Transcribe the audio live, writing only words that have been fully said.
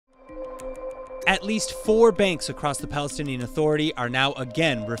At least 4 banks across the Palestinian Authority are now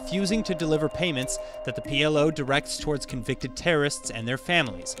again refusing to deliver payments that the PLO directs towards convicted terrorists and their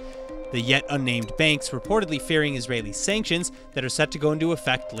families. The yet unnamed banks reportedly fearing Israeli sanctions that are set to go into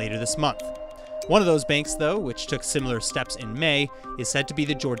effect later this month. One of those banks, though, which took similar steps in May, is said to be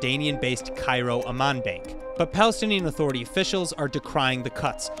the Jordanian-based Cairo Amman Bank. But Palestinian Authority officials are decrying the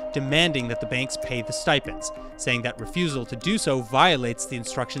cuts, demanding that the banks pay the stipends, saying that refusal to do so violates the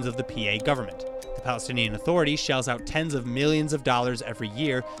instructions of the PA government. The Palestinian Authority shells out tens of millions of dollars every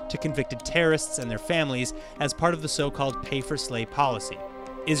year to convicted terrorists and their families as part of the so-called pay-for-slay policy.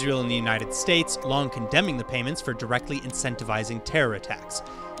 Israel and the United States long condemning the payments for directly incentivizing terror attacks,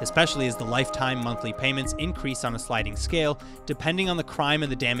 especially as the lifetime monthly payments increase on a sliding scale depending on the crime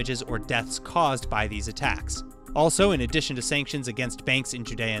and the damages or deaths caused by these attacks. Also, in addition to sanctions against banks in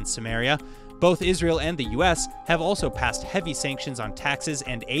Judea and Samaria, both Israel and the US have also passed heavy sanctions on taxes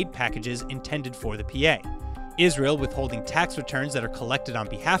and aid packages intended for the PA. Israel withholding tax returns that are collected on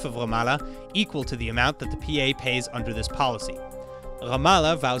behalf of Ramallah equal to the amount that the PA pays under this policy.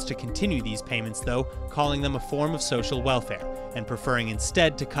 Ramallah vows to continue these payments, though, calling them a form of social welfare, and preferring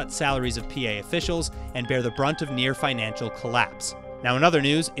instead to cut salaries of PA officials and bear the brunt of near financial collapse. Now, in other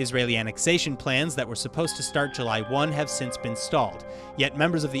news, Israeli annexation plans that were supposed to start July 1 have since been stalled, yet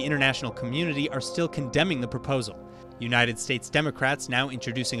members of the international community are still condemning the proposal. United States Democrats now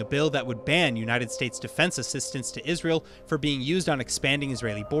introducing a bill that would ban United States defense assistance to Israel for being used on expanding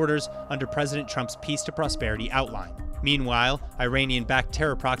Israeli borders under President Trump's Peace to Prosperity outline. Meanwhile, Iranian-backed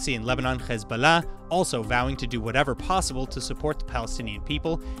terror proxy in Lebanon, Hezbollah, also vowing to do whatever possible to support the Palestinian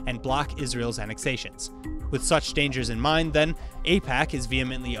people and block Israel's annexations. With such dangers in mind, then, AIPAC is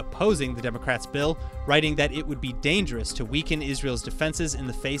vehemently opposing the Democrats' bill, writing that it would be dangerous to weaken Israel's defenses in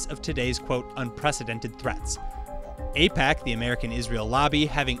the face of today's, quote, unprecedented threats. AIPAC, the American Israel lobby,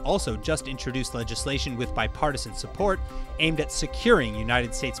 having also just introduced legislation with bipartisan support aimed at securing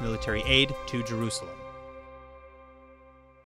United States military aid to Jerusalem.